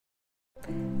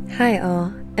Hi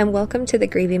all, and welcome to the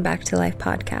Grieving Back to Life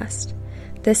podcast.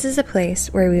 This is a place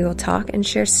where we will talk and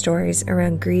share stories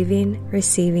around grieving,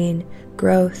 receiving,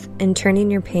 growth, and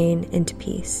turning your pain into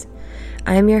peace.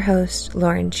 I am your host,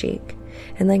 Lauren Cheek,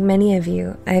 and like many of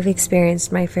you, I have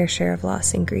experienced my fair share of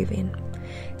loss and grieving.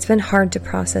 It's been hard to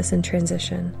process and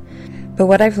transition, but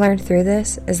what I've learned through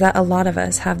this is that a lot of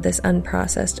us have this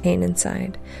unprocessed pain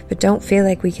inside, but don't feel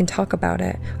like we can talk about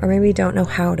it, or maybe don't know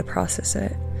how to process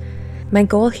it. My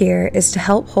goal here is to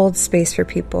help hold space for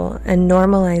people and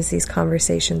normalize these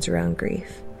conversations around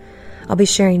grief. I'll be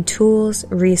sharing tools,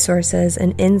 resources,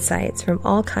 and insights from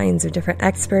all kinds of different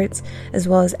experts, as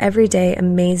well as everyday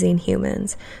amazing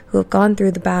humans who have gone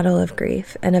through the battle of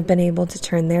grief and have been able to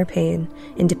turn their pain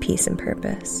into peace and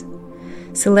purpose.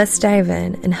 So let's dive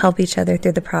in and help each other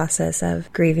through the process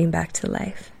of grieving back to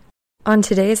life. On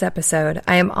today's episode,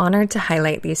 I am honored to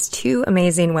highlight these two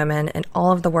amazing women and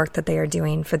all of the work that they are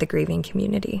doing for the grieving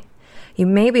community. You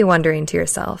may be wondering to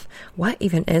yourself, what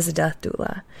even is a death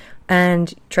doula?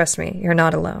 And trust me, you're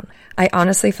not alone. I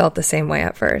honestly felt the same way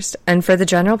at first. And for the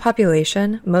general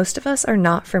population, most of us are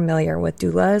not familiar with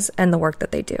doulas and the work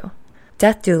that they do.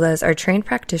 Death doulas are trained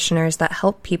practitioners that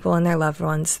help people and their loved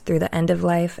ones through the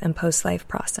end-of-life and post-life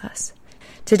process.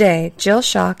 Today, Jill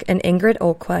Schock and Ingrid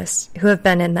Olquist, who have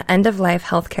been in the end-of-life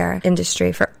healthcare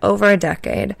industry for over a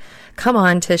decade, come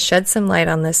on to shed some light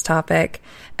on this topic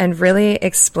and really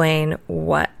explain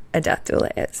what a death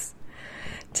doula is.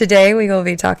 Today, we will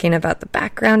be talking about the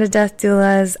background of death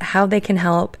doulas, how they can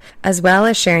help, as well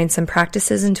as sharing some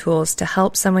practices and tools to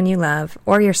help someone you love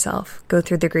or yourself go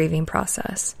through the grieving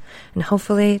process and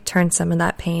hopefully turn some of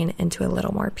that pain into a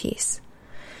little more peace.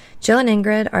 Jill and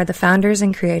Ingrid are the founders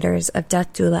and creators of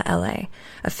Death Doula LA,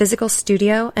 a physical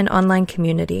studio and online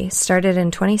community started in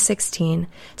 2016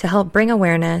 to help bring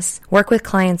awareness, work with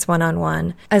clients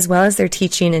one-on-one, as well as their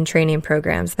teaching and training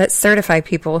programs that certify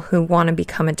people who want to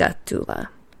become a death doula.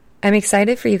 I'm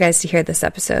excited for you guys to hear this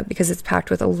episode because it's packed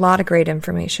with a lot of great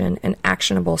information and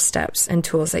actionable steps and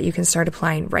tools that you can start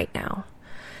applying right now.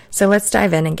 So let's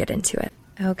dive in and get into it.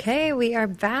 Okay, we are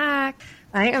back.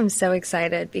 I am so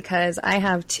excited because I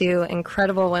have two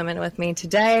incredible women with me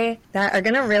today that are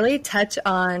going to really touch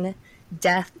on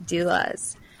death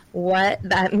doulas, what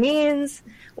that means,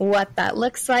 what that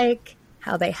looks like,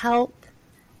 how they help.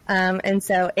 And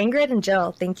so Ingrid and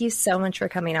Jill, thank you so much for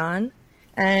coming on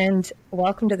and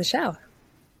welcome to the show.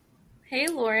 Hey,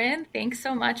 Lauren, thanks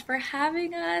so much for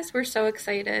having us. We're so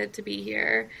excited to be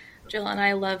here. Jill and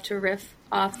I love to riff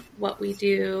off what we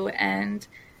do, and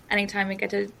anytime we get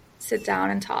to sit down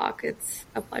and talk, it's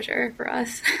a pleasure for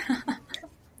us.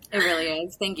 It really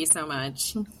is. Thank you so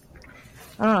much.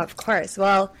 Oh, of course.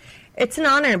 Well, it's an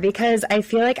honor because I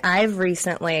feel like I've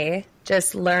recently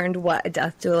just learned what a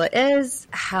death doula is,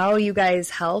 how you guys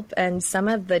help, and some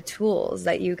of the tools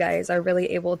that you guys are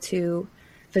really able to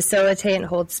facilitate and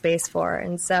hold space for.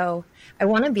 And so I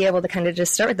want to be able to kind of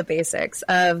just start with the basics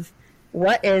of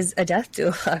what is a death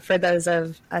doula for those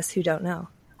of us who don't know.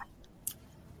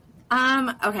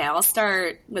 Okay, I'll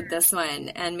start with this one,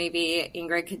 and maybe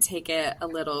Ingrid could take it a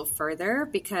little further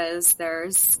because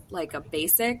there's like a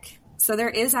basic. So there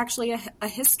is actually a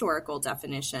historical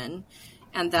definition,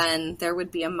 and then there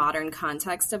would be a modern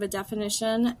context of a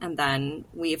definition, and then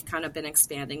we've kind of been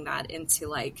expanding that into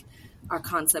like our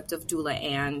concept of doula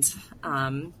and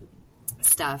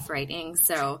stuff writing.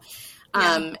 So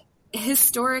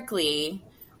historically,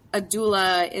 a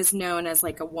doula is known as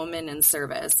like a woman in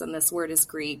service, and this word is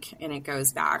Greek, and it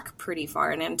goes back pretty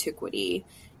far in antiquity.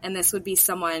 And this would be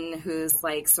someone who's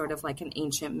like sort of like an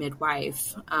ancient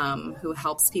midwife who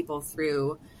helps people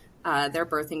through their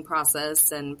birthing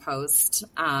process and post,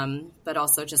 but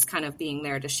also just kind of being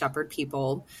there to shepherd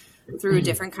people through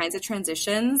different kinds of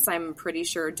transitions. I'm pretty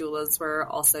sure doulas were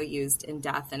also used in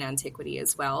death in antiquity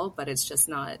as well, but it's just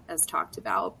not as talked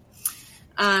about.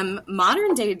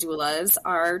 Modern day doulas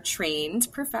are trained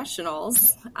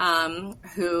professionals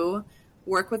who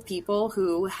work with people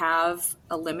who have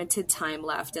a limited time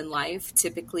left in life.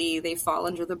 Typically, they fall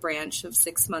under the branch of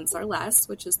 6 months or less,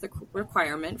 which is the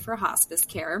requirement for hospice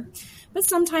care. But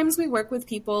sometimes we work with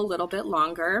people a little bit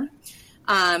longer.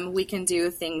 We can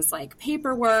do things like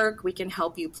paperwork. We can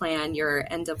help you plan your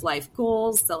end-of-life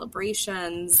goals,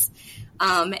 celebrations.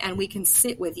 And we can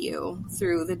sit with you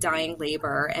through the dying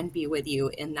labor and be with you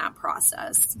in that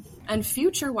process. And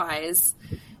future-wise,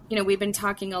 we've been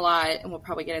talking a lot, and we'll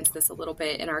probably get into this a little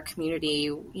bit in our community,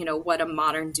 what a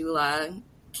modern doula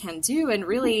can do. And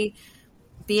really,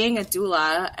 being a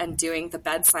doula and doing the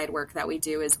bedside work that we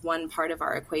do is one part of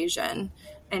our equation.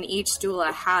 And each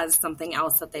doula has something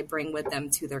else that they bring with them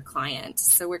to their client.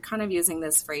 So we're kind of using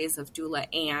this phrase of doula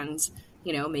and,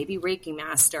 maybe Reiki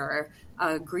master,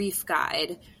 a grief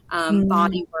guide,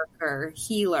 body worker,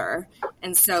 healer.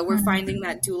 And so we're finding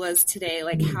that doulas today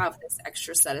have this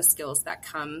extra set of skills that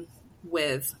come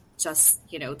with just,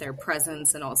 their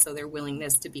presence and also their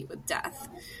willingness to be with death.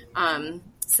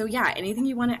 So yeah, anything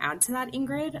you want to add to that,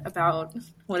 Ingrid, about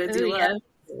what a doula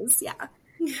is? Yeah.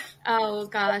 Oh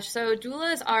gosh. So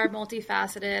doulas are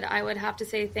multifaceted. I would have to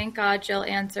say, thank God Jill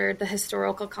answered the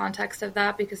historical context of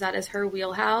that, because that is her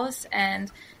wheelhouse.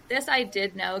 And this, I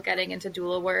did know getting into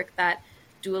doula work, that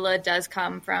doula does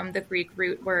come from the Greek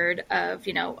root word of,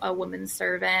 a woman's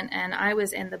servant. And I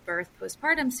was in the birth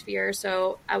postpartum sphere.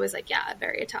 So I was like, yeah,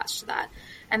 very attached to that.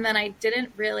 And then I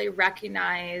didn't really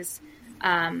recognize,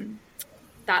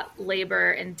 that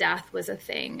labor and death was a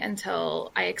thing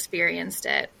until I experienced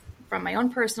it from my own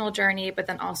personal journey, but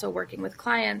then also working with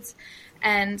clients.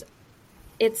 And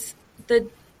the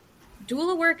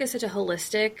doula work is such a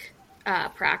holistic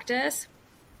practice,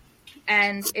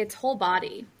 and it's whole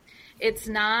body. It's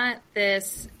not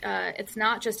it's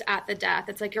not just at the death.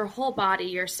 It's like your whole body,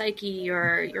 your psyche,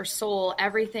 your soul,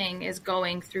 everything is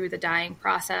going through the dying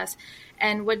process.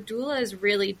 And what doulas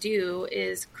really do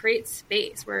is create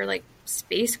space. We're like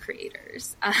space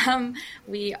creators.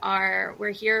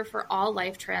 We're here for all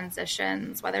life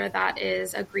transitions, whether that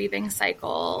is a grieving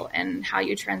cycle and how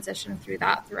you transition through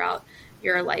that throughout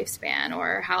your lifespan,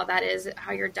 or how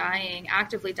you're dying,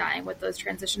 actively dying, what those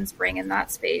transitions bring in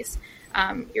that space.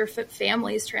 Your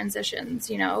family's transitions,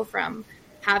 from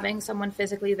having someone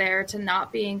physically there to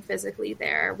not being physically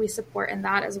there. We support in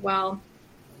that as well.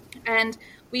 And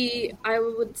I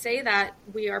would say that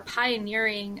we are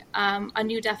pioneering a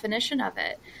new definition of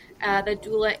it, the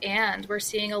doula. And we're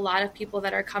seeing a lot of people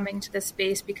that are coming to this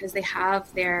space because they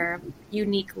have their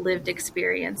unique lived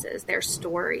experiences, their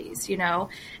stories,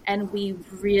 and we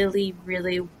really,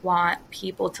 really want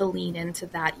people to lean into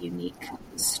that unique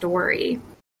story.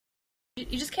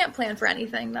 You just can't plan for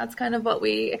anything. That's kind of what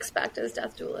we expect as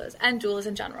death doulas and doulas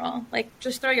in general.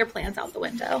 Just throw your plans out the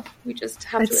window. We just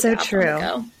have to adapt. It's so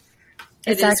true.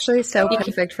 It's actually so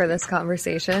perfect for this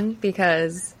conversation,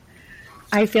 because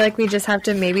I feel like we just have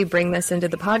to maybe bring this into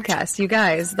the podcast. You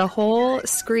guys, the whole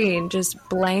screen just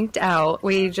blanked out.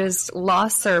 We just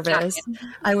lost service.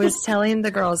 I was telling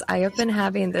the girls, I have been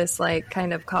having this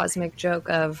kind of cosmic joke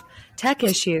of tech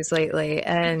issues lately.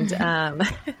 And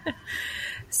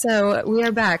so we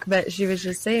are back, but she was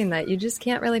just saying that you just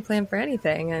can't really plan for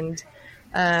anything. And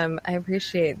I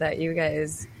appreciate that you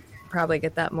guys probably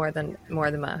get that more than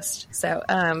most. So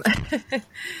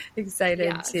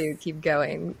excited to keep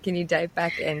going. Can you dive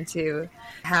back into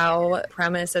how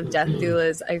premise of death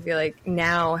doulas, I feel like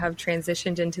now have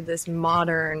transitioned into this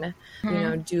modern,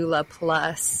 doula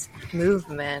plus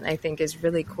movement, I think is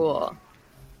really cool.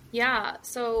 Yeah,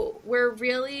 so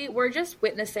we're just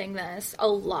witnessing this a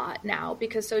lot now,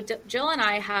 because Jill and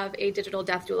I have a digital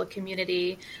death doula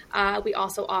community. We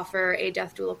also offer a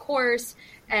death doula course,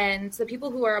 and the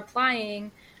people who are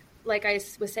applying, like I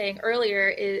was saying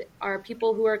earlier, are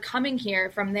people who are coming here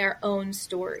from their own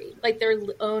story, their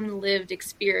own lived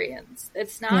experience.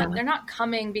 It's not they're not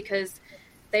coming because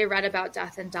they read about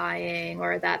death and dying,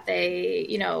 or that they,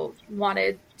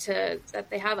 that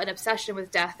they have an obsession with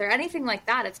death or anything like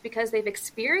that. It's because they've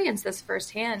experienced this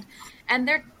firsthand, and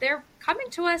they're coming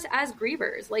to us as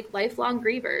grievers, lifelong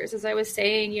grievers. As I was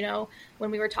saying,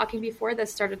 when we were talking before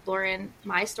this started, Lauren,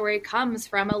 my story comes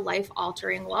from a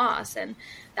life-altering loss, and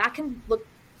that can look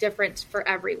different for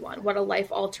everyone. What a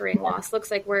life-altering loss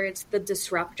looks like, where it's the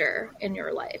disruptor in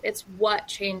your life. It's what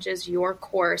changes your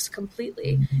course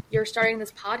completely. You're starting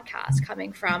this podcast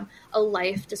coming from a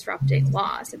life-disrupting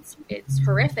loss. It's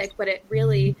horrific, but it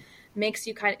really makes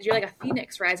you you're like a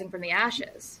phoenix rising from the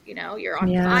ashes. You're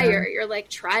on fire. You're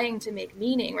trying to make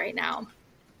meaning right now.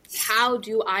 How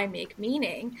do I make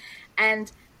meaning?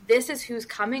 And this is who's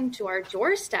coming to our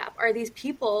doorstep, are these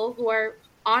people who are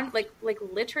on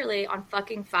literally on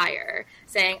fucking fire,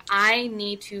 saying, I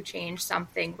need to change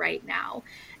something right now.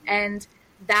 And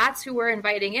that's who we're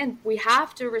inviting in. We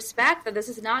have to respect that this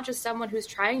is not just someone who's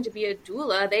trying to be a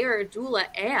doula. They are a doula,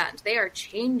 and they are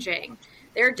changing.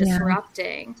 They're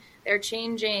disrupting. They're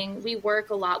changing. We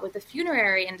work a lot with the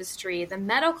funerary industry, the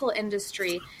medical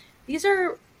industry. These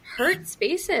are hurt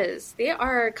spaces. They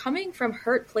are coming from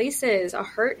hurt places, a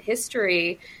hurt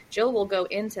history. Jill will go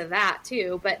into that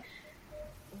too, but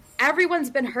everyone's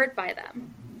been hurt by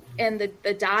them. And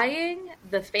the dying,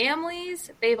 the families,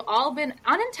 they've all been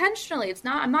unintentionally.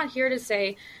 I'm not here to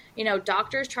say,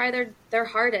 doctors try their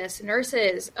hardest,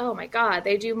 nurses, oh my God,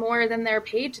 they do more than they're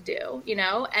paid to do,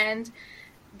 and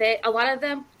a lot of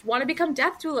them want to become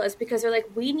death doulas because they're like,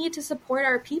 we need to support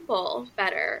our people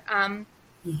better.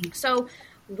 So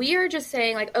we are just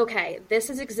saying like, okay, this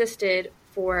has existed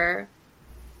for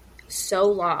so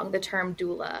long, the term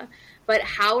doula, but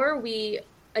how are we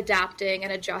adapting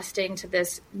and adjusting to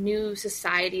this new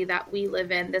society that we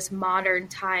live in, this modern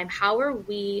time? How are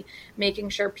we making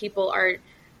sure people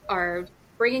are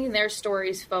bringing their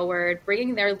stories forward,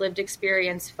 bringing their lived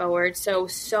experience forward,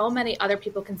 so many other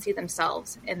people can see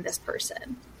themselves in this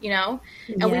person, you know?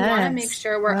 And we want to make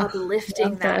sure we're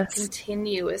uplifting that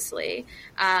continuously.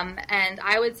 And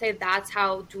I would say that's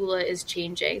how doula is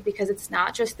changing, because it's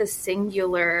not just the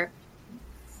singular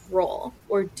role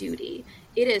or duty.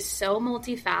 It is so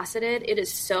multifaceted. It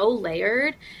is so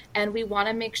layered. And we want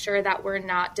to make sure that we're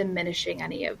not diminishing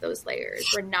any of those layers.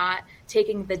 We're not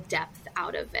taking the depth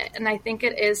out of it. And I think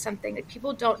it is something that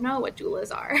people don't know what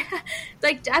doulas are. It's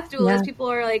like death doulas,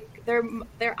 people are like, their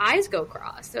eyes go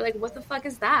cross. They're like, what the fuck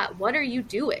is that? What are you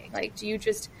doing? Like,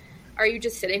 are you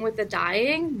just sitting with the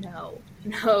dying? No,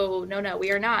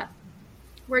 we are not.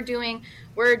 We're doing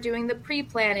the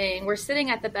pre-planning. We're sitting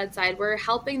at the bedside. We're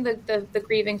helping the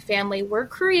grieving family. We're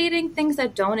creating things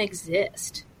that don't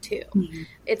exist too. Mm-hmm.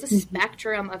 It's a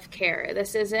spectrum of care.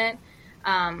 This isn't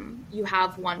you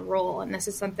have one role. And this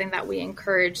is something that we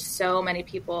encourage so many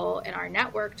people in our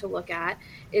network to look at,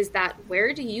 is that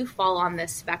where do you fall on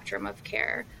this spectrum of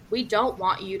care? We don't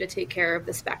want you to take care of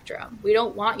the spectrum. We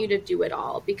don't want you to do it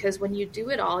all, because when you do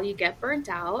it all, you get burnt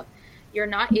out. You're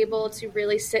not able to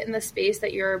really sit in the space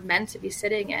that you're meant to be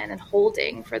sitting in and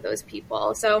holding for those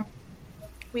people. So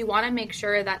we want to make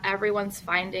sure that everyone's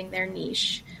finding their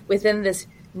niche within this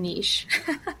niche.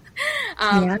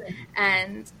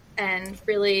 And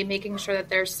really making sure that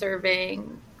they're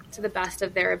serving to the best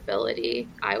of their ability,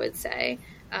 I would say.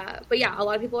 But yeah, a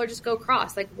lot of people are just go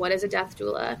cross, like, what is a death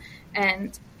doula?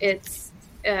 And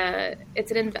we're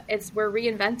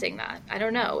reinventing that. I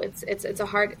don't know. It's a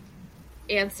hard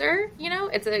answer, you know.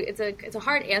 It's a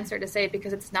hard answer to say,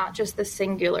 because it's not just the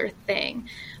singular thing.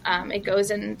 It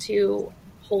goes into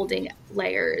holding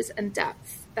layers and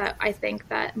depth that I think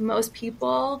that most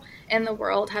people in the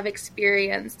world have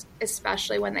experienced,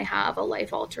 especially when they have a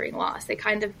life-altering loss. They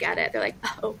kind of get it. They're like,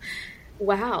 oh,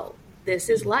 wow, this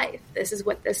is life. This is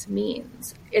what this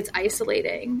means. It's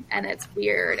isolating and it's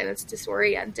weird and it's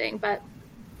disorienting, but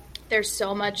there's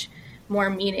so much more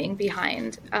meaning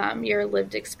behind your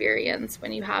lived experience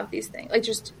when you have these things. Like,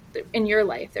 just in your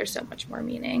life, there's so much more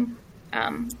meaning.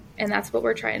 And that's what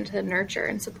we're trying to nurture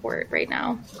and support right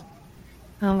now.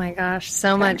 Oh my gosh,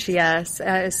 so much. Yes.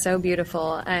 That is so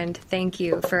beautiful. And thank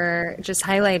you for just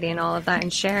highlighting all of that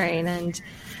and sharing. And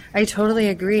I totally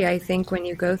agree. I think when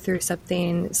you go through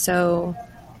something so,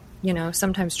 you know,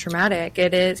 sometimes traumatic,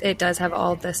 it does have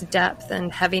all this depth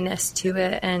and heaviness to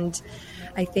it. And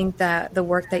I think that the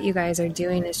work that you guys are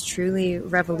doing is truly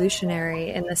revolutionary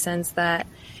in the sense that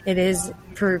it is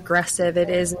progressive,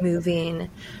 it is moving,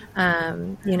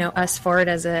 us forward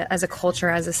as a culture,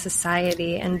 as a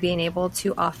society, and being able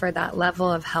to offer that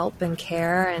level of help and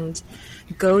care and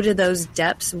go to those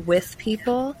depths with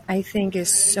people, I think is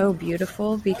so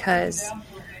beautiful, because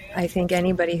I think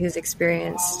anybody who's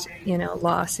experienced,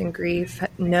 loss and grief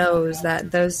knows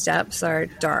that those depths are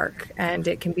dark and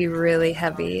it can be really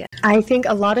heavy. I think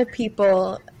a lot of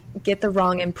people get the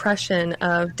wrong impression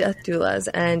of death doulas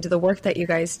and the work that you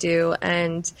guys do.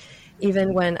 And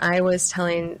even when I was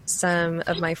telling some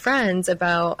of my friends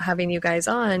about having you guys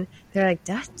on, they're like,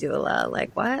 death doula?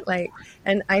 Like, what?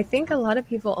 And I think a lot of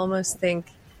people almost think,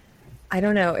 I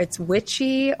don't know, it's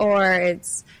witchy or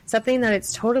it's something that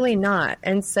it's totally not.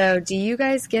 And so do you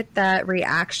guys get that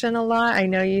reaction a lot? I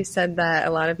know you said that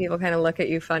a lot of people kind of look at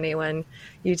you funny when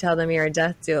you tell them you're a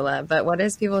death doula, but what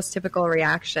is people's typical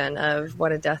reaction of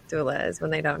what a death doula is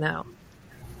when they don't know?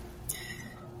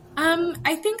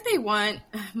 I think they want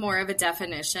more of a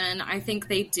definition. I think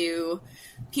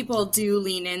people do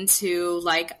lean into,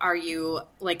 like, are you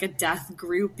like a death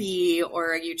groupie,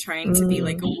 or are you trying to be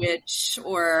like a witch,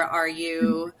 or are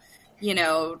you,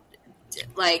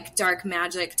 like dark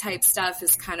magic type stuff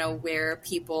is kind of where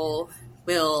people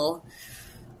will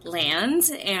land.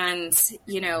 And,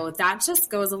 that just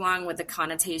goes along with the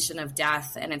connotation of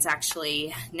death. And it's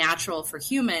actually natural for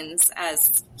humans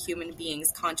as human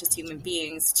beings, conscious human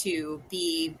beings, to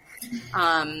be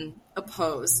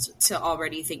opposed to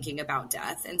already thinking about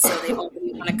death. And so they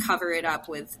already want to cover it up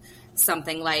with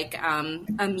something like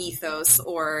a mythos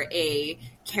or a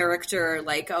character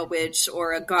like a witch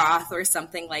or a goth or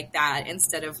something like that,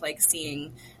 instead of like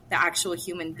seeing the actual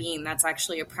human being that's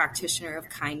actually a practitioner of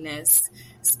kindness,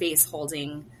 space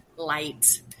holding,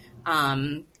 light.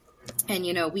 And,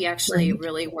 we actually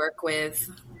really work with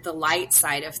the light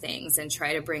side of things and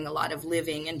try to bring a lot of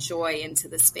living and joy into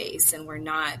the space. And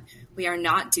we are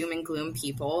not doom and gloom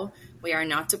people. We are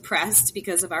not depressed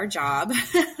because of our job.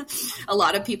 A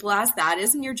lot of people ask that,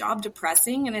 isn't your job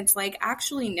depressing? And it's like,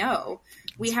 actually, no,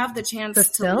 we have the chance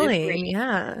to liberate.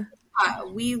 Yeah.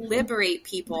 We liberate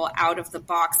people out of the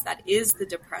box that is the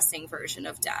depressing version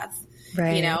of death,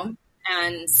 right. you know?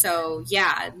 And so,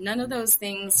 yeah, none of those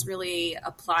things really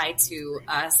apply to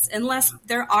us unless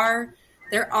there are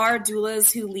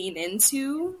doulas who lean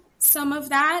into some of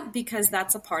that because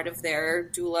that's a part of their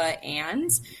doula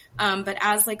but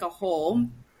as like a whole,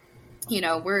 you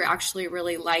know, we're actually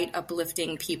really light,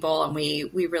 uplifting people, and we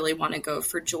really want to go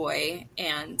for joy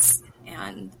and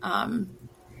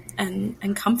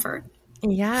comfort.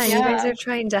 Yeah, you guys are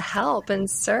trying to help and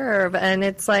serve. And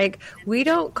it's like, we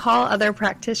don't call other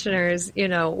practitioners, you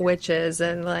know, witches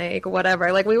and like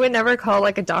whatever. Like we would never call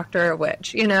like a doctor a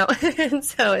witch, you know? And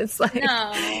so it's like,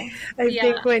 I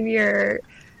think when you're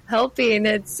helping,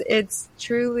 it's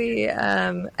truly,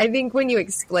 I think when you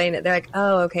explain it, they're like,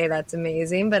 oh, okay, that's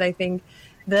amazing. But I think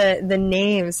the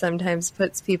name sometimes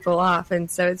puts people off. And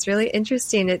so it's really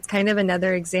interesting. It's kind of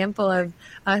another example of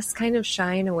us kind of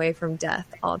shying away from death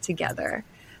altogether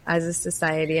as a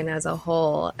society and as a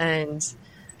whole. And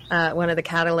one of the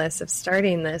catalysts of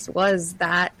starting this was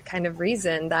that kind of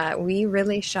reason that we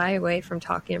really shy away from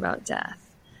talking about death.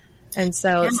 And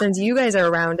so since you guys are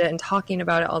around it and talking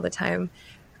about it all the time,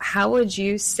 how would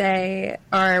you say,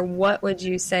 or what would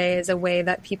you say is a way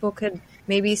that people could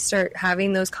maybe start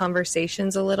having those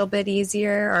conversations a little bit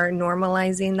easier or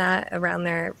normalizing that around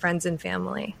their friends and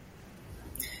family?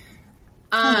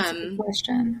 That's a good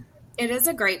question. It is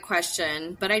a great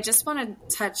question, but I just want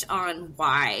to touch on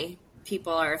why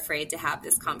people are afraid to have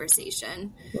this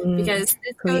conversation because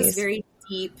it goes very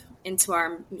deep into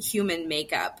our human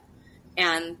makeup.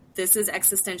 And this is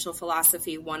existential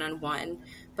philosophy 101,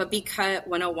 but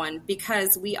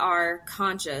because we are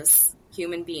conscious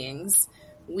human beings,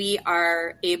 we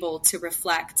are able to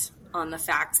reflect on the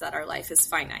fact that our life is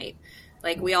finite.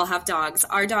 Like we all have dogs.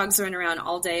 Our dogs run around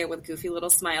all day with goofy little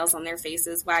smiles on their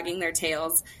faces, wagging their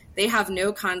tails. They have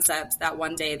no concept that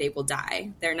one day they will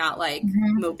die. They're not like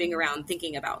moping around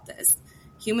thinking about this.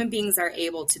 Human beings are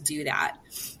able to do that.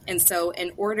 And so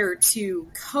in order to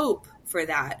cope for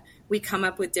that, we come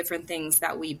up with different things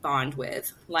that we bond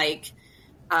with, like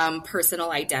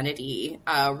personal identity,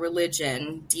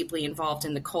 religion, deeply involved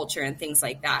in the culture and things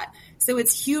like that. So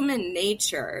it's human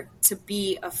nature to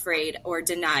be afraid or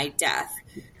deny death,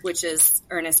 which is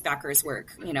Ernest Becker's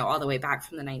work, you know, all the way back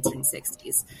from the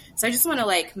 1960s. So I just want to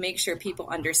like make sure people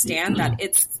understand that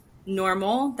it's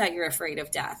normal that you're afraid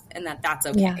of death and that that's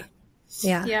okay.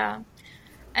 Yeah.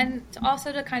 And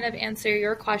also to kind of answer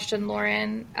your question,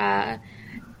 Lauren,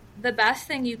 the best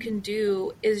thing you can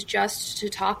do is just to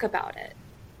talk about it.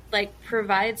 Like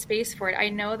provide space for it. I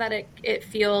know that it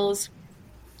feels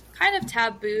kind of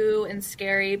taboo and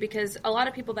scary because a lot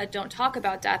of people that don't talk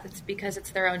about death, it's because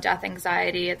it's their own death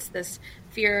anxiety. It's this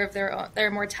fear of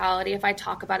their mortality. If I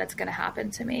talk about it, it's going to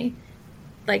happen to me.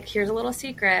 Like, here's a little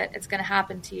secret. It's going to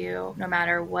happen to you no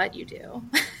matter what you do.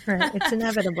 Right. It's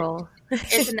inevitable.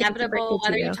 It's inevitable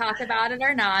whether you talk about it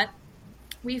or not.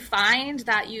 We find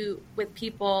that with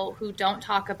people who don't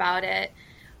talk about it,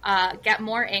 get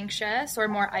more anxious or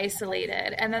more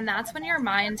isolated. And then that's when your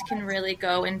mind can really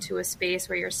go into a space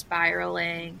where you're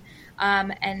spiraling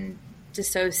and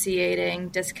dissociating,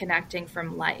 disconnecting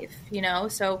from life, you know?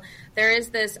 So there is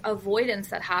this avoidance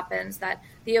that happens, that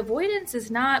the avoidance is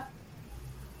not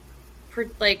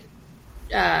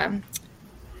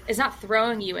it's not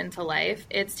throwing you into life.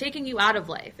 It's taking you out of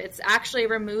life. It's actually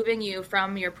removing you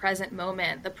from your present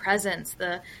moment, the presence,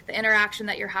 the interaction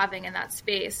that you're having in that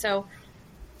space. So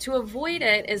to avoid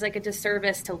it is like a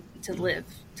disservice to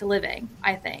living,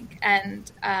 I think.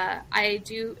 And I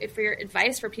do, if for your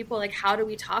advice for people, like, how do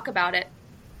we talk about it?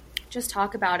 Just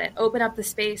talk about it. Open up the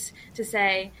space to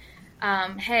say,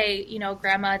 hey, you know,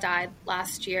 grandma died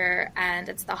last year and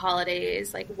it's the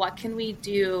holidays. Like, what can we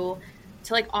do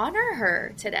to like honor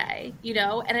her today, you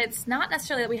know? And it's not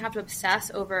necessarily that we have to obsess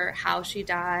over how she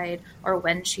died or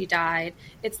when she died.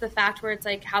 It's the fact where it's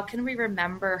like, how can we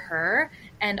remember her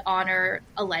and honor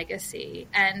a legacy?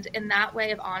 And in that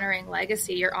way of honoring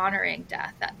legacy, you're honoring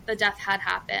death. That the death had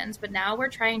happened, but now we're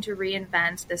trying to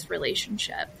reinvent this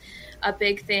relationship. A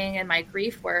big thing in my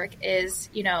grief work is,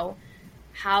 you know,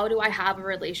 how do I have a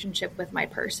relationship with my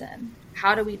person?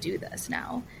 How do we do this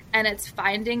now? And it's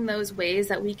finding those ways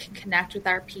that we can connect with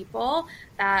our people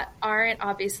that aren't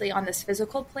obviously on this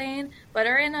physical plane, but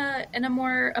are in a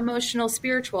more emotional,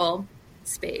 spiritual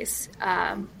space.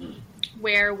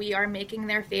 where we are making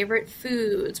their favorite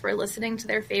foods, we're listening to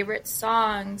their favorite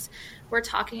songs, we're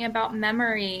talking about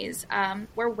memories,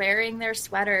 we're wearing their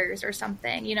sweaters or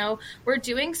something, you know, we're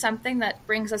doing something that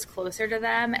brings us closer to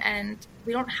them, and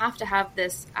we don't have to have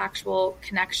this actual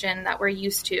connection that we're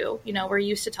used to. You know, we're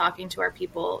used to talking to our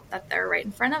people that they're right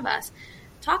in front of us.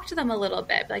 Talk to them a little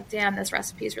bit, like, damn, this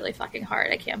recipe is really fucking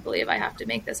hard. I can't believe I have to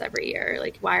make this every year.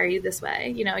 Like, why are you this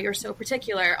way? You know, you're so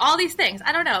particular. All these things.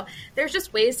 I don't know. There's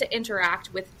just ways to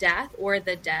interact with death or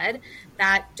the dead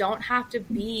that don't have to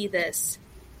be this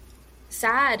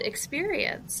sad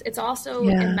experience. It's also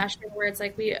enmeshment where it's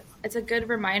like it's a good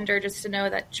reminder just to know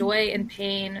that joy and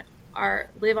pain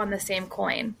live on the same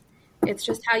coin. It's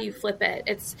just how you flip it.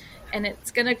 It's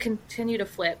going to continue to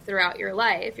flip throughout your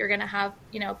life. You're going to have,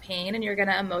 you know, pain, and you're going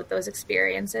to emote those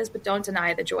experiences, but don't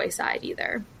deny the joy side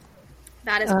either.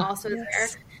 That is also there.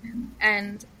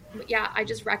 And yeah, I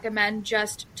just recommend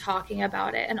just talking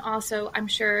about it. And also, I'm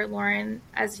sure, Lauren,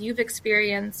 as you've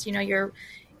experienced, you know, you're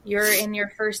in your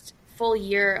first full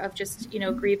year of just, you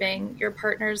know, grieving your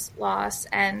partner's loss,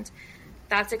 and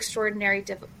that's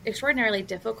extraordinarily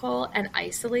difficult and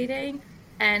isolating.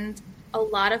 And a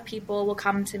lot of people will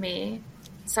come to me,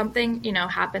 something, you know,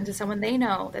 happened to someone they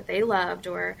know that they loved,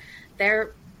 or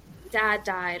their dad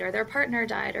died, or their partner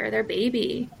died, or their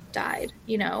baby died.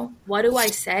 You know, what do I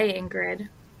say, Ingrid?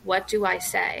 What do I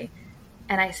say?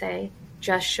 And I say,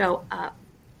 just show up,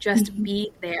 just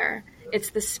be there.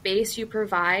 It's the space you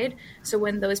provide. So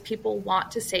when those people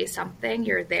want to say something,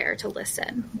 you're there to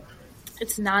listen.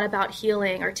 It's not about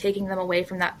healing or taking them away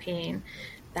from that pain.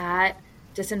 That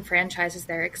disenfranchises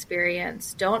their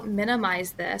experience. Don't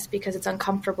minimize this because it's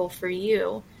uncomfortable for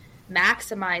you.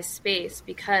 Maximize space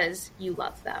because you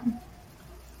love them.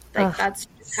 Like, that's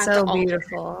so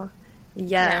beautiful.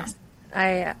 Yes. Yeah.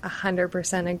 I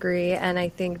 100% agree. And I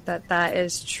think that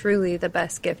is truly the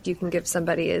best gift you can give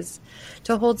somebody, is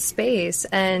to hold space.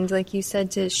 And like you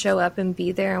said, to show up and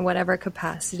be there in whatever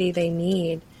capacity they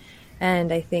need.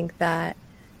 And I think that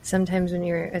sometimes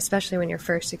especially when you're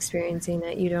first experiencing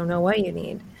it, you don't know what you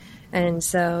need. And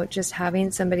so just having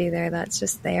somebody there that's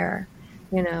just there,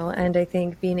 you know, and I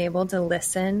think being able to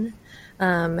listen,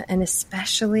 and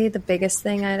especially the biggest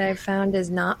thing that I've found is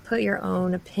not put your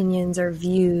own opinions or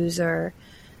views, or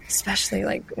especially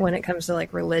like when it comes to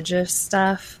like religious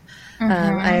stuff.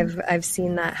 I've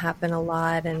seen that happen a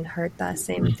lot, and heard that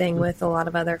same thing with a lot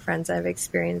of other friends I've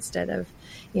experienced it, of,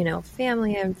 you know,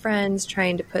 family and friends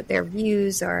trying to put their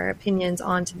views or opinions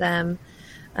onto them.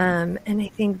 And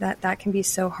I think that can be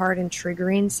so hard and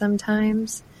triggering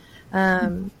sometimes.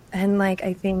 And like,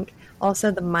 I think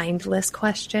also the mindless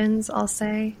questions, I'll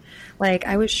say, like,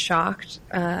 I was shocked,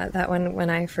 that when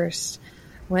I first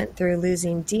went through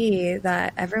losing Dee,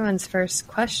 that everyone's first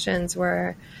questions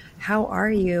were, how are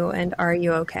you? And are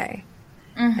you okay?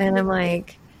 And I'm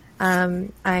like,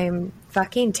 I'm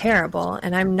fucking terrible,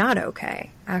 and I'm not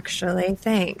okay, actually.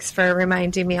 Thanks for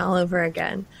reminding me all over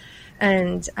again.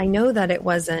 And I know that it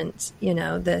wasn't, you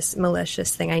know, this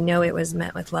malicious thing. I know it was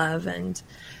met with love, and,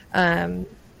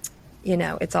 you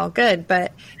know, it's all good.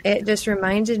 But it just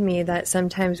reminded me that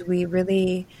sometimes we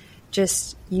really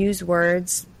just use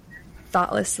words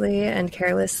thoughtlessly and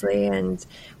carelessly, and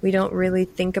we don't really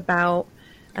think about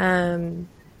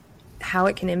how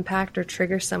it can impact or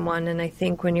trigger someone. And I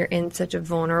think when you're in such a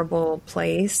vulnerable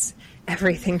place,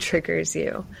 everything triggers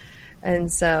you.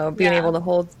 And so being able to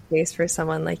hold space for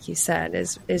someone, like you said,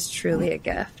 is truly a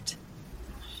gift.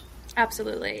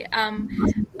 Absolutely.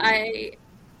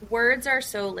 Words are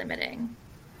so limiting.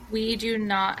 We do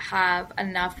not have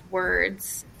enough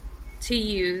words to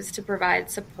use to provide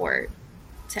support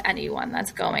to anyone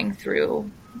that's going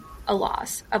through a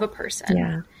loss of a person.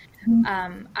 Yeah.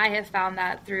 I have found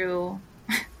that through,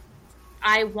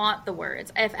 I want the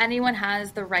words. If anyone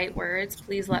has the right words,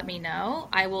 please let me know.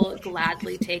 I will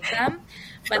gladly take them.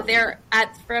 But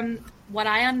from what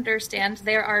I understand,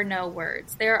 there are no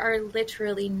words. There are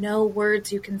literally no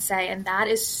words you can say. And that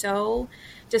is so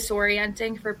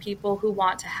disorienting for people who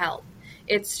want to help.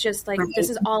 It's just like, this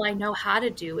is all I know how to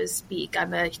do is speak.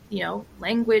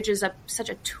 Language is such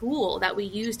a tool that we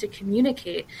use to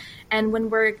communicate. And when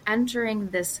we're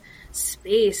entering this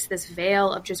space, this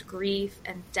veil of just grief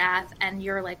and death, and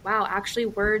you're like, wow, actually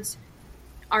words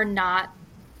are not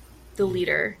the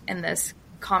leader in this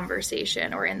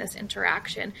conversation or in this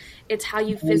interaction. It's how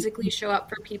you physically show up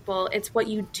for people. It's what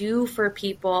you do for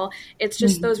people. It's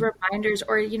just those reminders,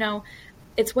 or,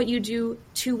 it's what you do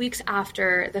 2 weeks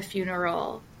after the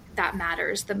funeral that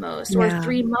matters the most, or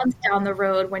 3 months down the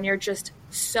road when you're just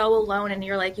so alone, and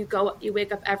you're like, you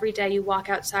wake up every day, you walk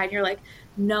outside, and you're like,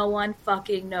 no one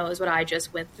fucking knows what I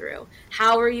just went through.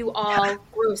 How are you all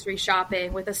grocery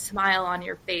shopping with a smile on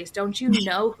your face? Don't you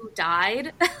know who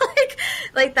died?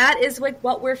 like that is like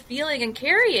what we're feeling and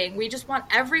carrying. We just want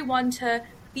everyone to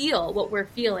feel what we're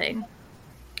feeling.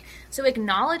 So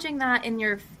acknowledging that in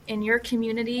your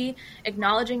community,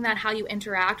 acknowledging that how you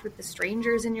interact with the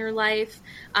strangers in your life,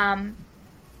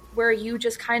 where you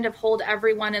just kind of hold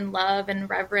everyone in love and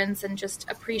reverence and just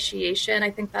appreciation. I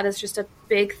think that is just a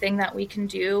big thing that we can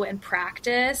do and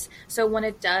practice. So when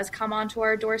it does come onto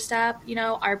our doorstep, you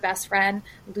know, our best friend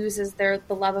loses the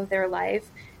love of their life,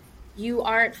 you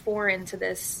aren't foreign to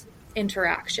this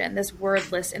interaction, this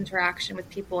wordless interaction with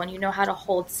people, and you know how to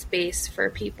hold space for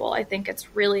people. I think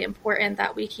it's really important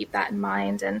that we keep that in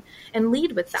mind and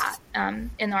lead with that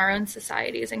in our own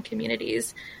societies and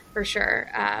communities, for sure.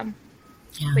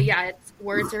 But yeah,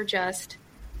 words are just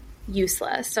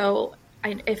useless. So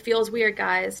it feels weird,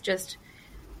 guys. Just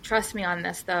trust me on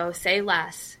this, though. Say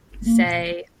less.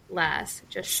 Say less.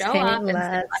 Just show up. Less. And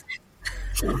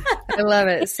say less. I love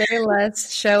it. Say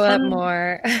less. Show up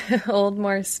more. Hold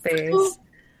more space.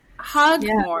 Hug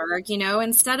more. You know,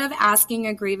 instead of asking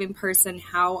a grieving person,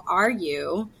 "How are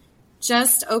you?"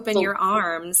 just open your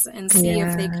arms and see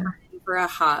if they come in for a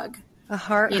hug. A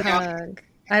heart hug.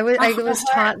 I was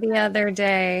taught the other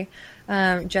day,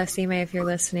 Jessie May, if you're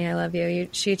listening, I love you.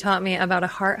 She taught me about a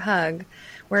heart hug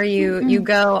where you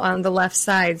go on the left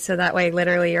side. So that way,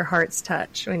 literally your hearts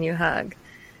touch when you hug.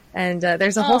 And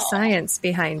there's a whole science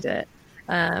behind it,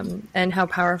 and how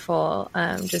powerful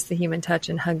just the human touch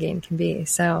and hugging can be.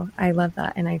 So I love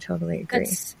that. And I totally agree.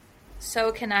 That's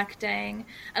so connecting.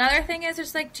 Another thing is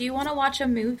just like, do you want to watch a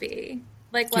movie?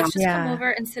 Like, let's just come over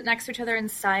and sit next to each other in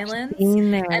silence.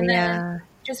 Being there, and then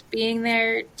just being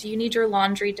there. Do you need your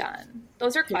laundry done?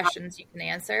 Those are questions you can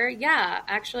answer. Yeah,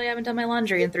 actually, I haven't done my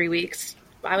laundry in 3 weeks.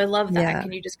 I would love that. Yeah.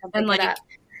 Can you just come pick it up?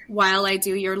 While I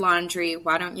do your laundry,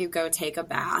 why don't you go take a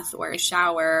bath or a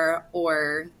shower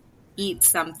or eat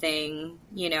something?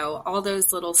 You know, all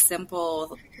those little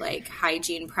simple like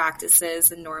hygiene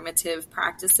practices and normative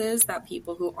practices that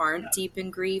people who aren't deep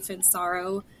in grief and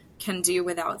sorrow can do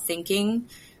without thinking.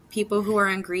 People who are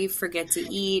in grief forget to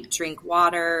eat, drink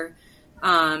water,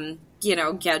 you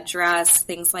know, get dressed,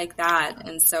 things like that.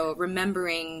 And so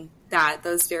remembering that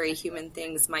those very human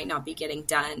things might not be getting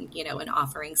done, you know, and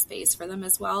offering space for them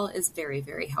as well is very,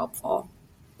 very helpful.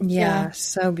 Yeah,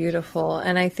 so beautiful.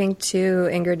 And I think too,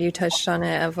 Ingrid, you touched on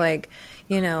it of like,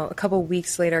 you know, a couple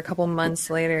weeks later, a couple months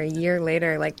later, a year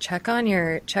later, like check on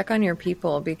your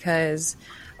people, because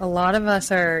a lot of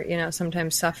us are, you know,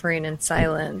 sometimes suffering in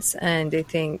silence. And I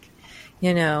think,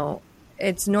 you know,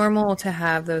 it's normal to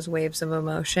have those waves of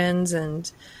emotions.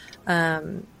 And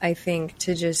I think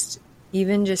to just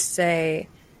say,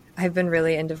 I've been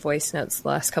really into voice notes the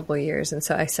last couple of years. And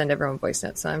so I send everyone voice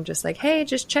notes. So I'm just like, hey,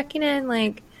 just checking in,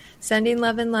 like sending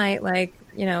love and light, like,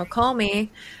 you know, call me,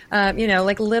 you know,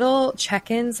 like little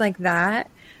check-ins like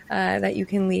that. That you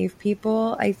can leave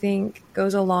people, I think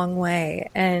goes a long way.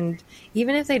 And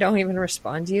even if they don't even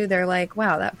respond to you, they're like,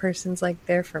 wow, that person's like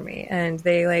there for me. And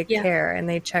they like care and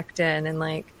they checked in and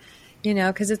like, you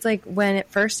know, cause it's like when it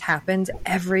first happens,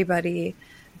 everybody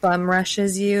bum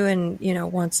rushes you and, you know,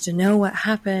 wants to know what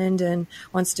happened and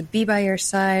wants to be by your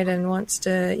side and wants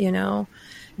to, you know,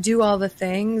 do all the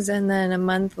things. And then a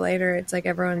month later, it's like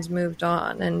everyone's moved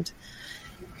on and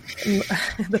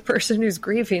the person who's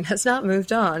grieving has not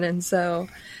moved on. And so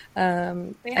they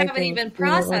haven't even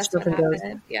processed what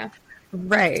happened.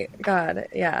 Right. God.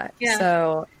 Yeah.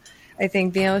 So I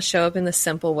think being able to show up in the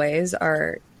simple ways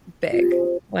are big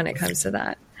when it comes to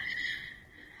that.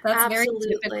 That's Absolutely.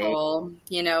 Very typical,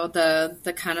 you know,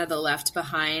 the kind of the left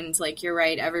behind, like you're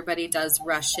right. Everybody does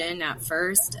rush in at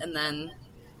first and then,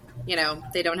 you know,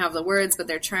 they don't have the words, but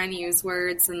they're trying to use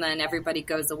words, and then everybody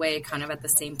goes away kind of at the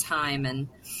same time. And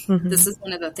this is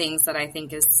one of the things that I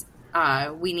think is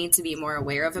we need to be more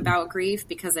aware of about grief,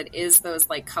 because it is those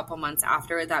like couple months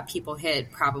after that people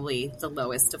hit probably the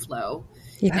lowest of low.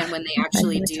 Yeah. And when they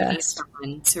actually do need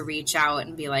someone to reach out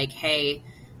and be like, hey,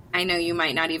 I know you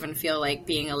might not even feel like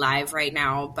being alive right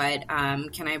now, but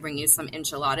can I bring you some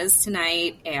enchiladas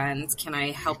tonight? And can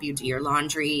I help you do your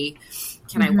laundry?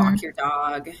 Can I walk your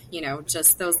dog? You know,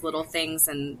 just those little things.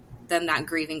 And then that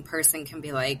grieving person can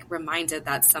be like reminded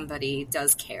that somebody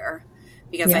does care.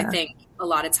 Because I think a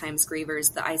lot of times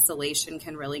grievers, the isolation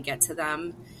can really get to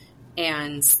them.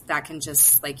 And that can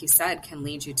just, like you said, can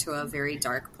lead you to a very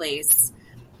dark place.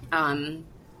 And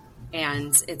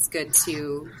it's good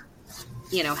to,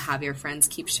 you know, have your friends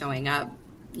keep showing up,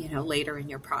 you know, later in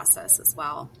your process as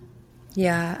well.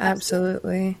 Yeah,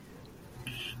 absolutely.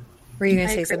 Were you going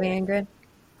to say something, Ingrid?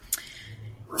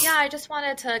 Yeah, I just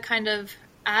wanted to kind of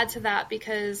add to that,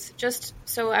 because just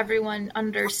so everyone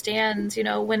understands, you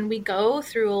know, when we go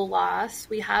through a loss,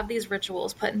 we have these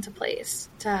rituals put into place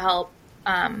to help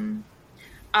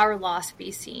our loss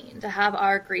be seen, to have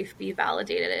our grief be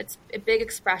validated. It's big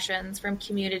expressions from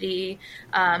community,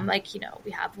 like, you know, we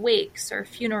have wakes or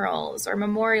funerals or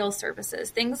memorial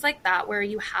services, things like that, where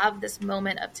you have this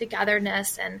moment of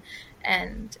togetherness and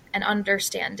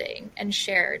understanding and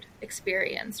shared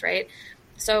experience, right?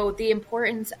 So the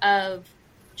importance of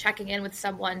checking in with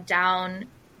someone down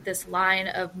this line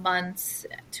of months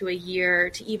to a year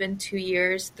to even 2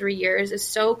 years, 3 years is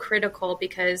so critical,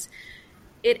 because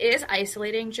it is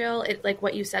isolating, Jill. It, like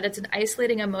what you said, it's an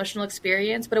isolating emotional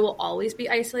experience, but it will always be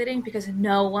isolating because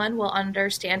no one will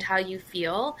understand how you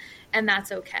feel, and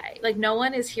that's okay. Like, no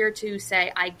one is here to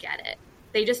say, I get it.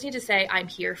 They just need to say, I'm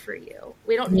here for you.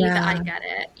 We don't need the I get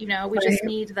it. You know, we just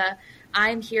need the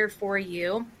I'm here for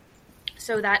you.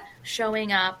 So that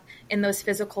showing up in those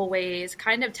physical ways,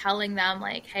 kind of telling them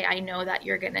like, hey, I know that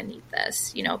you're going to need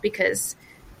this, you know, because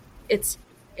it's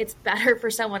better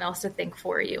for someone else to think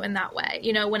for you in that way,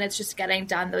 you know, when it's just getting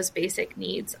done those basic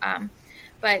needs.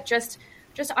 But just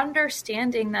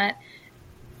understanding that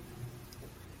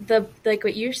like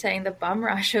what you're saying, the bum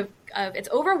rush of it's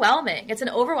overwhelming. It's an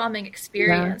overwhelming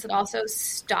experience. It also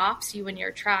stops you in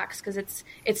your tracks because it's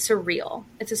surreal.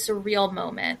 It's a surreal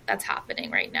moment that's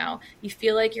happening right now. You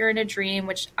feel like you're in a dream,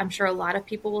 which I'm sure a lot of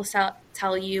people will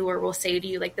tell you or will say to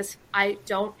you like this, I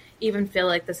don't even feel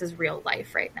like this is real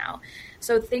life right now.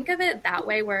 So think of it that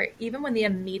way, where even when the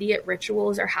immediate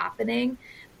rituals are happening,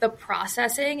 the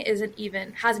processing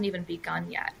hasn't even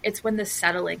begun yet. It's when the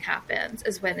settling happens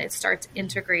is when it starts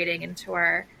integrating into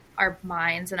our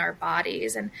minds and our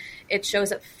bodies, and it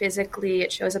shows up physically,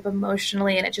 it shows up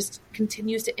emotionally, and it just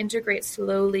continues to integrate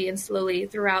slowly and slowly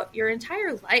throughout your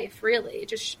entire life, really. It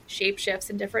just shape shifts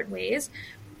in different ways.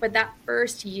 But that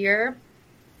first year,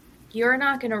 you're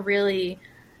not going to really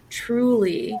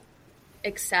truly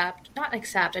I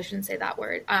shouldn't say that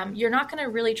word. You're not going to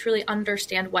really truly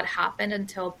understand what happened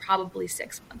until probably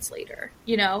 6 months later.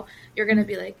 You know, you're going to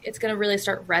be like, it's going to really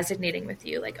start resonating with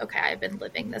you. Like, okay, I've been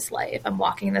living this life. I'm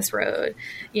walking this road,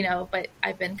 you know, but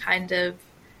I've been kind of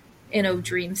in a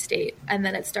dream state. And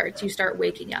then you start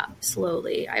waking up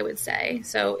slowly, I would say.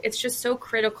 So it's just so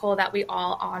critical that we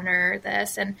all honor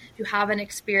this. And if you haven't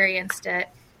experienced it,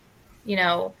 you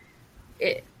know,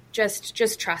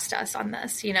 just trust us on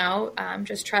this, you know,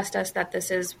 just trust us that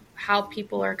this is how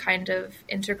people are kind of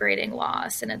integrating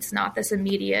loss, and it's not this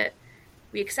immediate,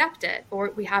 we accept it,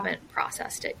 or we haven't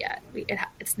processed it yet.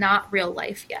 It's not real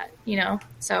life yet, you know?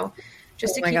 So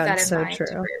just to keep that in mind.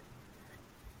 True.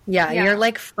 Yeah, you're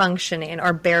like functioning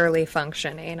or barely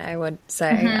functioning, I would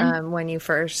say, when you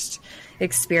first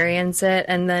experience it.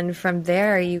 And then from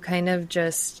there, you kind of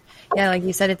just, like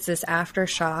you said, it's this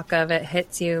aftershock of it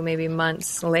hits you maybe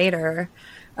months later.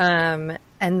 And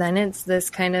then it's this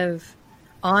kind of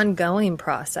ongoing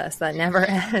process that never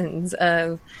ends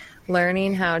of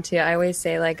learning how to, I always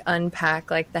say, like,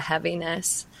 unpack like the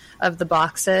heaviness of the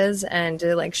boxes and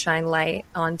to like shine light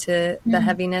onto the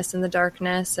heaviness and the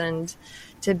darkness, and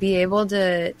to be able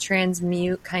to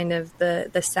transmute kind of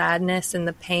the sadness and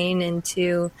the pain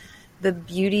into the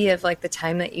beauty of like the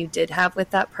time that you did have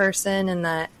with that person. And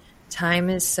that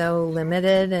time is so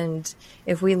limited. And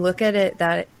if we look at it,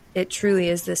 that it truly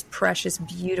is this precious,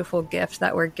 beautiful gift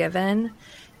that we're given,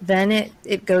 then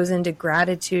it goes into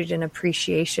gratitude and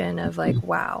appreciation of like,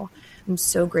 wow, I'm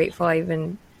so grateful I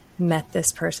even met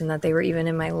this person, that they were even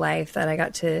in my life, that I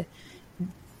got to,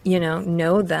 you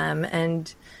know them.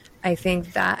 And I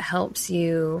think that helps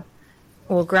you.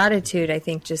 Well, gratitude, I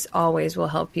think, just always will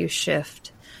help you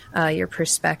shift your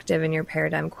perspective and your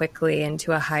paradigm quickly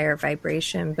into a higher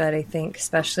vibration. But I think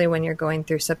especially when you're going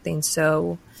through something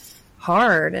so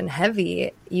hard and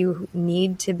heavy, you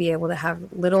need to be able to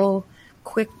have little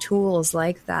quick tools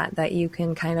like that you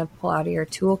can kind of pull out of your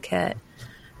toolkit.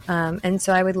 And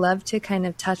so I would love to kind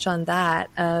of touch on that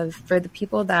for the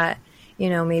people that, you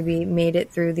know, maybe made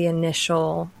it through the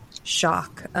initial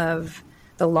shock of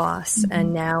the loss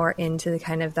and now are into the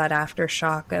kind of that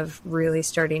aftershock of really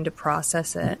starting to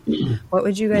process it. What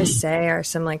would you guys say are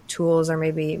some like tools or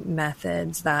maybe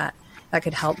methods that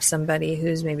could help somebody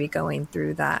who's maybe going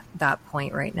through that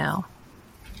point right now?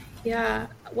 Yeah,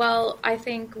 well, I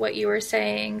think what you were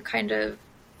saying, kind of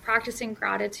practicing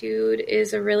gratitude,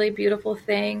 is a really beautiful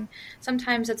thing.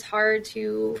 Sometimes it's hard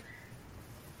to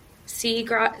see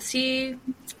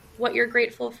what you're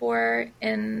grateful for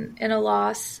in a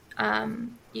loss.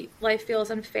 Life feels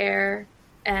unfair,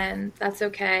 and that's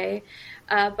okay.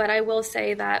 But I will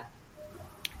say that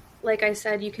like I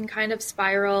said, you can kind of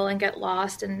spiral and get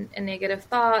lost in negative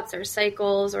thoughts or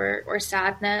cycles or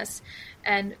sadness.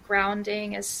 And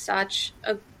grounding is such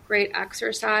a great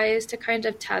exercise to kind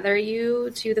of tether you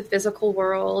to the physical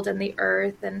world and the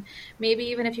earth. And maybe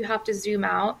even if you have to zoom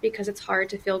out because it's hard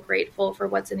to feel grateful for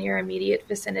what's in your immediate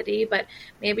vicinity, but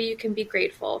maybe you can be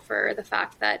grateful for the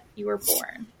fact that you were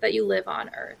born, that you live on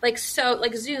earth. Like, so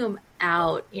like zoom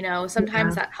out, you know,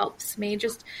 sometimes that helps me.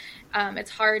 Just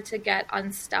it's hard to get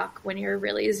unstuck when you're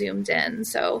really zoomed in.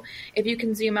 So if you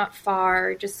can zoom out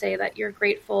far, just say that you're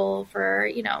grateful for,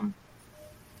 you know,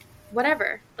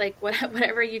 whatever, like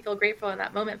whatever you feel grateful in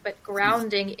that moment, but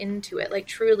grounding into it, like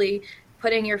truly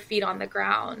putting your feet on the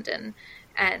ground and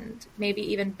maybe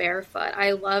even barefoot.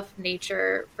 I love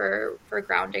nature for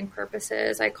grounding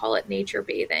purposes. I call it nature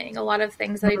bathing. A lot of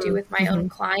things that I do with my own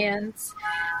clients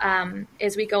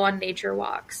is we go on nature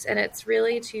walks, and it's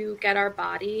really to get our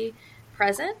body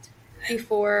present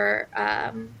before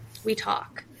we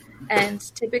talk. And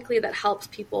typically that helps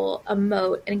people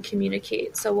emote and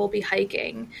communicate. So we'll be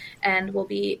hiking and we'll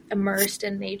be immersed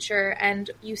in nature,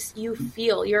 and you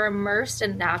feel you're immersed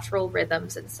in natural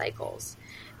rhythms and cycles.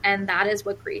 And that is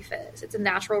what grief is. It's a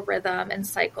natural rhythm and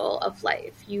cycle of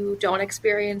life. You don't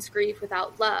experience grief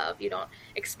without love. You don't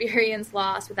experience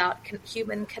loss without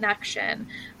human connection.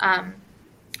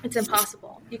 It's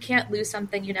impossible. You can't lose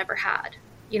something you never had,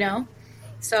 you know?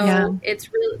 So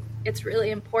it's really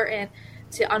important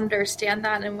to understand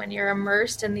that. And when you're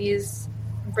immersed in these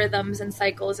rhythms and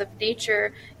cycles of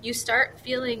nature, you start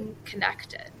feeling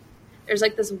connected. There's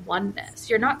like this oneness.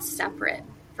 You're not separate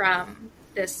from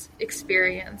this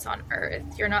experience on earth.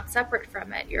 You're not separate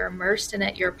from it. You're immersed in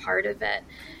it. You're part of it.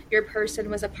 Your person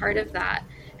was a part of that.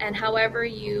 And however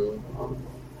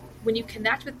when you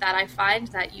connect with that, I find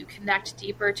that you connect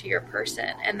deeper to your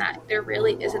person, and that there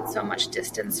really isn't so much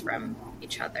distance from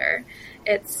each other.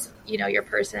 It's, you know, your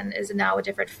person is now a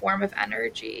different form of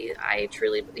energy. I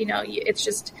truly, you know, it's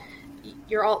just,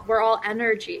 we're all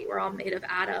energy. We're all made of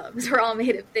atoms. We're all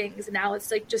made of things. Now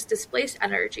it's like just displaced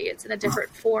energy. It's in a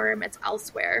different form. It's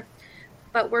elsewhere,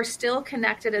 but we're still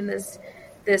connected in this,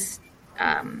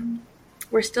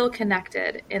 we're still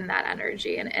connected in that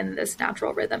energy and in this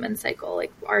natural rhythm and cycle.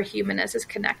 Like our humanness is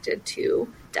connected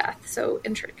to death so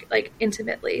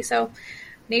intimately. So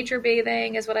nature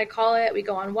bathing is what I call it. We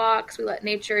go on walks. We let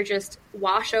nature just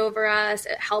wash over us.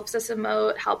 It helps us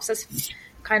emote, helps us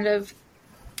kind of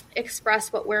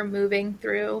express what we're moving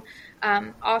through.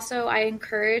 Also, I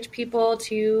encourage people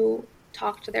to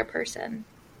talk to their person.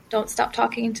 Don't stop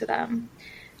talking to them.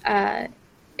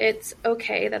 It's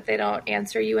okay that they don't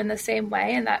answer you in the same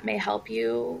way, and that may help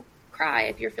you cry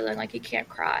if you're feeling like you can't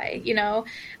cry, you know,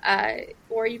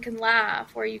 or you can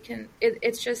laugh, or you can,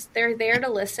 it's just, they're there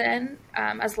to listen.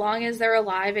 As long as they're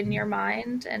alive in your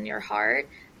mind and your heart,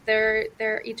 they're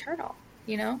eternal,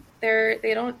 you know,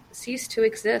 they don't cease to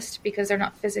exist because they're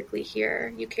not physically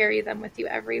here. You carry them with you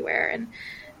everywhere,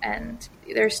 and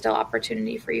there's still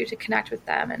opportunity for you to connect with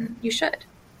them, and you should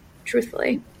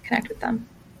truthfully connect with them.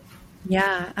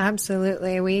 Yeah,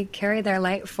 absolutely. We carry their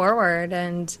light forward,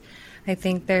 and I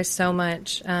think there's so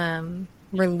much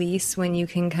release when you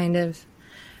can kind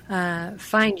of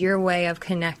find your way of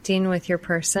connecting with your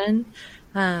person.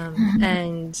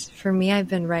 And for me, I've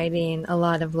been writing a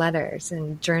lot of letters,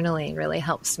 and journaling really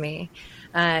helps me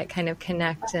kind of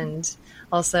connect. And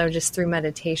also just through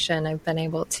meditation, I've been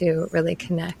able to really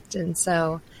connect. And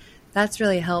so that's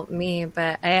really helped me.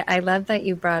 But I love that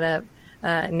you brought up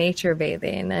nature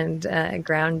bathing and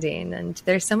grounding. And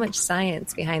there's so much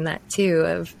science behind that too,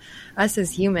 of us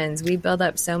as humans. We build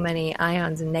up so many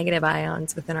ions and negative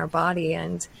ions within our body.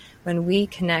 And when we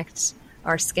connect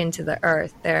our skin to the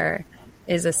earth, there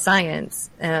is a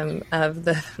science of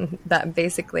that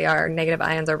basically our negative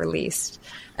ions are released,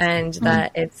 and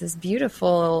that it's this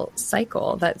beautiful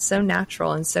cycle that's so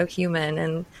natural and so human.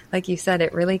 And like you said,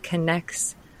 it really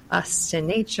connects us to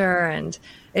nature. And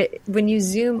when you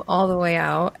zoom all the way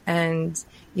out and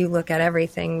you look at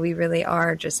everything, we really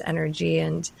are just energy.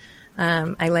 And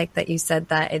I like that you said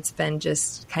that it's been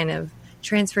just kind of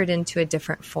transferred into a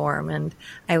different form. And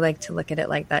I like to look at it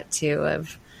like that too,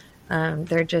 of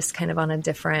they're just kind of on a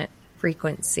different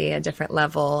frequency, a different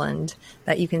level, and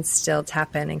that you can still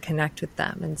tap in and connect with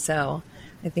them. And so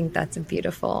I think that's a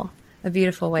beautiful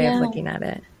way of looking at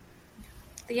it.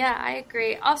 Yeah, I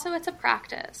agree. Also, it's a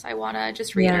practice. I want to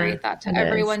just reiterate that to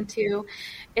everyone too.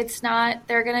 It's not,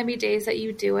 there are going to be days that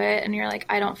you do it and you're like,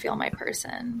 I don't feel my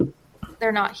person.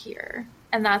 They're not here.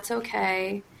 And that's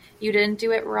okay. You didn't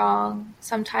do it wrong.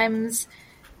 Sometimes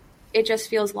it just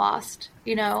feels lost,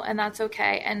 you know, and that's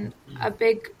okay. And a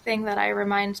big thing that I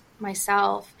remind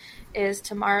myself is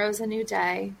tomorrow's a new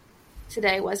day.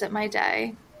 today wasn't my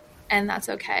day, and that's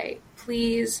okay.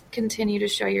 Please continue to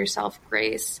show yourself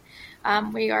grace.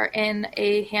 We are in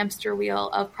a hamster wheel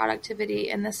of productivity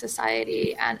in this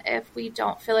society, and if we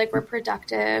don't feel like we're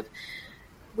productive,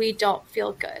 we don't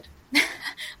feel good.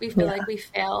 We feel like we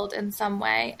failed in some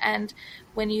way. And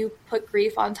when you put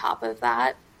grief on top of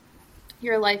that,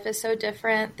 your life is so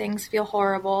different. Things feel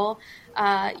horrible.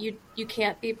 You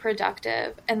can't be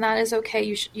productive, and that is okay.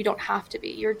 You don't have to be.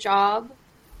 Your job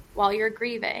while you're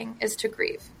grieving is to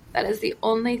grieve. That is the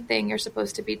only thing you're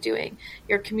supposed to be doing.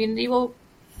 Your community will,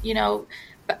 will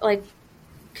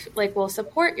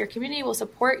support. Your community will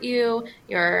support you.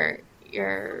 Your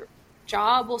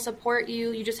job will support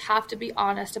you. You just have to be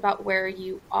honest about where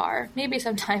you are. Maybe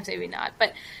sometimes, maybe not,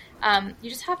 but you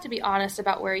just have to be honest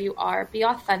about where you are. Be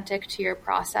authentic to your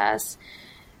process.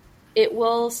 It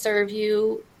will serve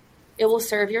you. It will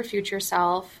serve your future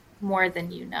self more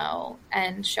than you know.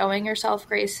 And showing yourself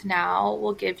grace now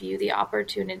will give you the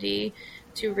opportunity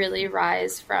to really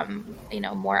rise from,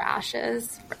 more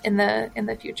ashes in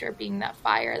the future, being that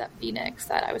fire, that phoenix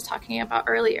that I was talking about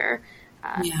earlier.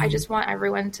 I just want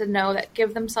everyone to know that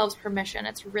give themselves permission.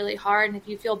 It's really hard. And if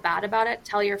you feel bad about it,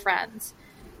 tell your friends.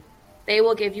 They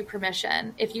will give you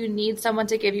permission. If you need someone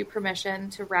to give you permission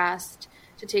to rest,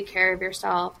 to take care of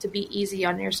yourself, to be easy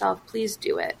on yourself, please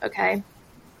do it. Okay.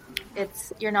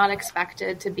 You're not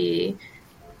expected to be,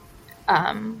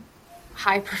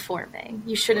 high performing.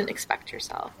 You shouldn't expect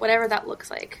yourself, whatever that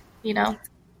looks like, Yeah.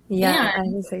 I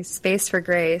would say space for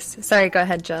grace. Sorry, go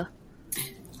ahead, Jill.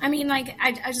 I mean, I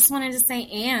just wanted to say,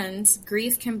 and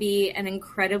grief can be an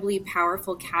incredibly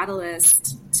powerful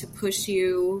catalyst to push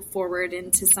you forward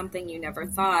into something you never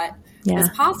thought was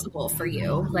possible for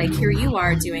you. Like, here you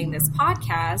are doing this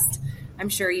podcast. I'm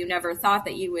sure you never thought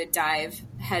that you would dive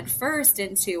headfirst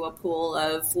into a pool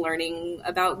of learning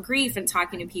about grief and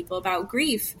talking to people about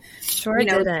grief. Sure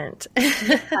didn't.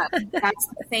 That's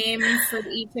the same for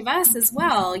each of us as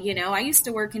well. I used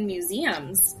to work in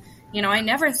museums. I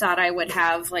never thought I would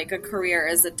have a career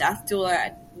as a death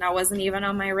doula. That wasn't even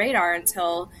on my radar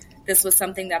until this was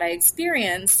something that I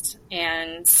experienced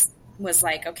and was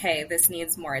like, okay, this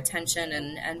needs more attention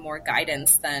and more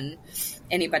guidance than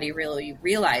anybody really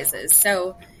realizes.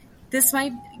 So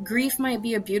grief might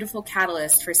be a beautiful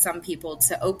catalyst for some people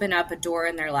to open up a door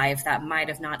in their life that might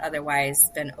have not otherwise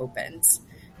been opened.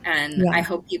 And I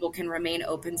hope people can remain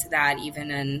open to that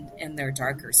even in their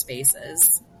darker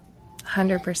spaces.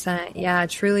 100%. Yeah,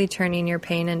 truly turning your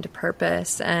pain into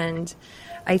purpose. And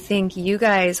I think you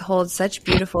guys hold such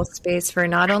beautiful space for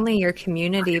not only your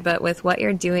community, but with what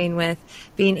you're doing with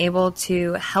being able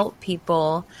to help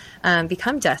people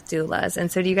become death doulas.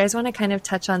 And so do you guys want to kind of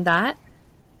touch on that?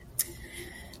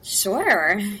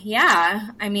 Sure. Yeah.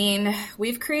 I mean,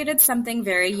 we've created something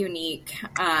very unique.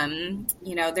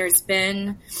 There's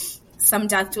been some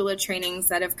death doula trainings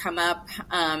that have come up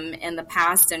in the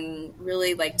past, and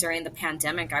really during the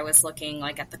pandemic, I was looking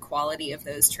at the quality of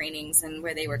those trainings and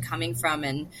where they were coming from,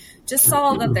 and just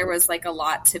saw that there was a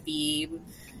lot to be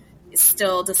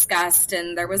still discussed,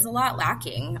 and there was a lot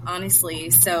lacking,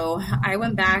 honestly. So I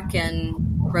went back and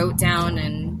wrote down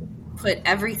and put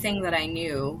everything that I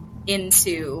knew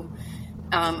into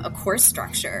a course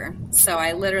structure. So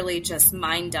I literally just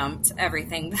mind dumped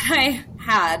everything that I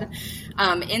had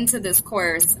into this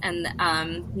course, and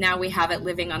now we have it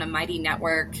living on a mighty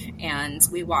network, and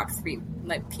we walk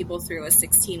people through a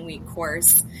 16-week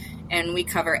course, and we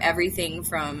cover everything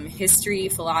from history,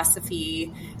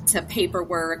 philosophy, to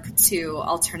paperwork, to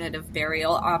alternative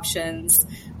burial options,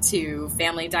 to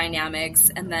family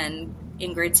dynamics, and then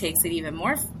Ingrid takes it even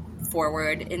more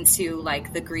forward into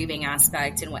the grieving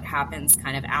aspect and what happens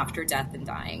kind of after death and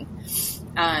dying.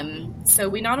 So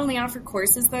we not only offer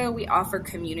courses, though, we offer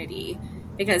community,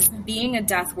 because being a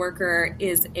death worker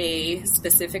is a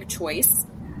specific choice,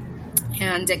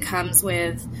 and it comes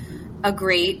with a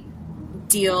great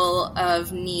deal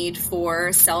of need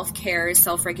for self-care,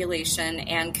 self-regulation,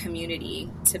 and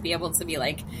community to be able to be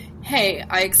hey,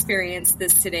 I experienced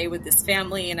this today with this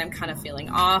family and I'm kind of feeling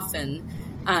off, and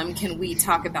can we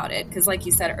talk about it? Because like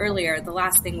you said earlier, the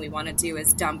last thing we want to do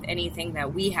is dump anything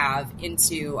that we have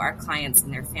into our clients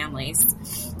and their families.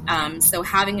 So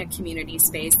having a community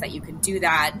space that you can do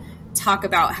that, talk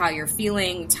about how you're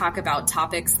feeling, talk about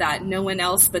topics that no one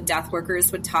else but death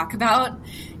workers would talk about,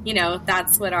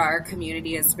 that's what our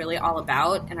community is really all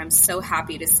about. And I'm so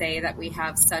happy to say that we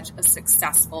have such a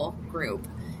successful group,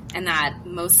 and that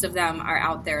most of them are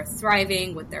out there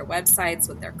thriving with their websites,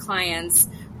 with their clients,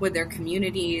 with their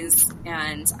communities.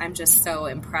 And I'm just so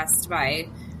impressed by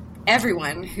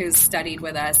everyone who's studied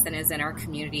with us and is in our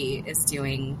community is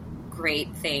doing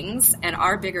great things. And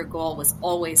our bigger goal was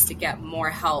always to get more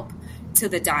help to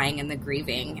the dying and the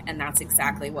grieving. And that's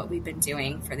exactly what we've been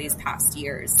doing for these past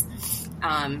years.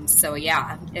 So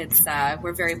yeah, it's,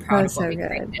 we're very proud of what we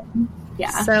created. Yeah.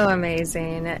 So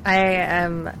amazing. I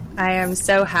am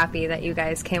so happy that you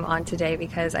guys came on today,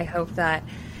 because I hope that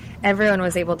everyone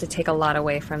was able to take a lot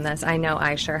away from this. I know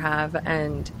I sure have.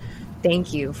 And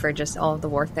thank you for just all of the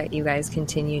work that you guys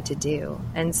continue to do.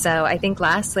 And so I think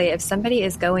lastly, if somebody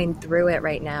is going through it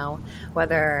right now,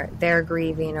 whether they're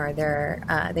grieving or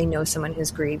they know someone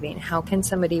who's grieving, how can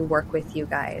somebody work with you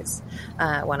guys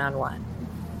one-on-one?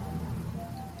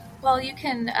 Well, you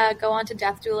can go on to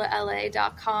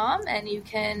deathdoulala.com and you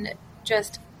can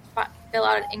just fill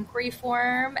out an inquiry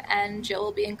form and Jill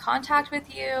will be in contact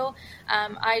with you.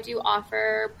 I do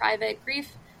offer private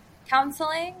grief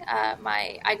counseling.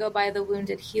 I go by The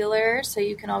Wounded Healer, so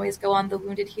you can always go on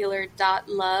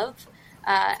thewoundedhealer.love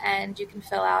and you can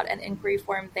fill out an inquiry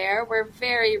form there. We're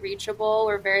very reachable.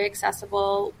 We're very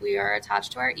accessible. We are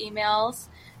attached to our emails,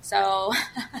 so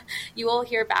you will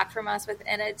hear back from us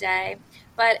within a day.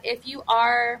 But if you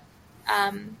are,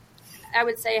 I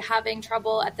would say, having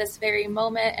trouble at this very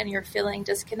moment and you're feeling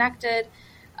disconnected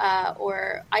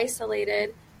or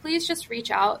isolated, please just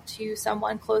reach out to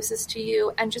someone closest to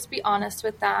you and just be honest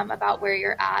with them about where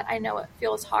you're at. I know it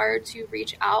feels hard to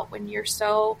reach out when you're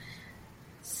so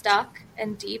stuck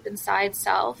and deep inside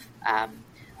self,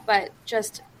 but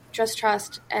just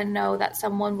trust and know that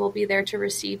someone will be there to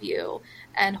receive you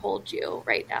and hold you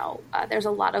right now. There's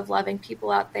a lot of loving people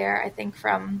out there. I think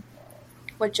from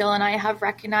what Jill and I have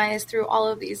recognized through all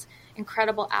of these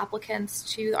incredible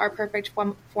applicants to our Perfect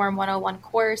Form 101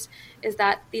 course is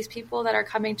that these people that are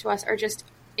coming to us are just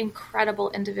incredible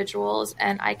individuals,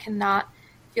 and I cannot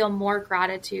feel more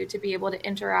gratitude to be able to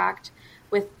interact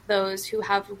with those who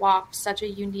have walked such a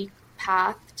unique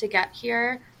path to get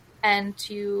here and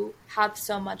to have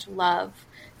so much love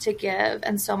to give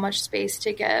and so much space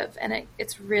to give. And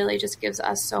it's really just gives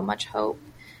us so much hope.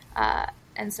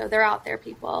 And so they're out there,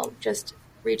 people. Just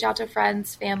reach out to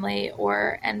friends, family,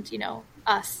 and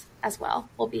us as well.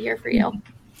 We'll be here for you.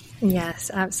 Yes,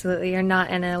 absolutely. You're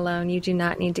not in it alone. You do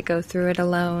not need to go through it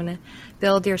alone.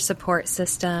 Build your support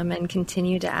system and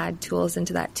continue to add tools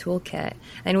into that toolkit.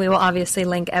 And we will obviously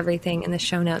link everything in the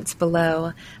show notes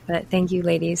below. But thank you,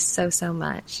 ladies, so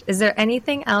much. Is there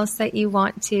anything else that you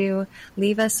want to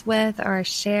leave us with or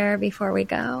share before we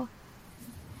go?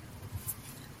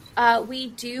 We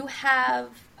do have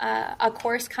a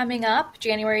course coming up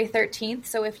January 13th.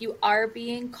 So if you are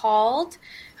being called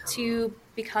to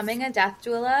becoming a death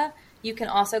doula, you can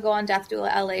also go on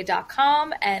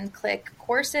deathdoulala.com and click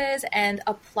courses and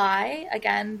apply.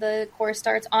 Again, the course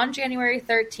starts on January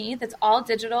 13th. It's all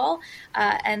digital.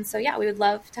 And so, yeah, we would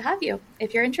love to have you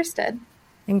if you're interested.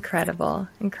 Incredible.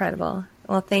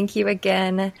 Well, thank you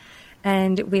again.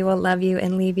 And we will love you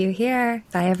and leave you here.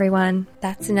 Bye, everyone.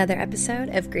 That's another episode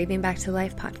of Grieving Back to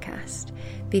Life podcast.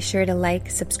 Be sure to like,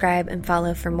 subscribe, and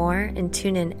follow for more, and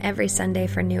tune in every Sunday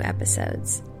for new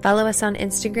episodes. Follow us on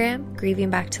Instagram, Grieving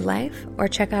Back to Life, or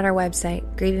check out our website,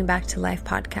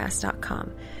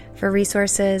 grievingback2lifepodcast.com, for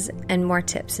resources and more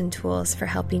tips and tools for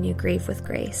helping you grieve with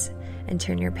grace and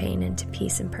turn your pain into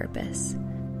peace and purpose.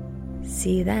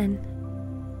 See you then.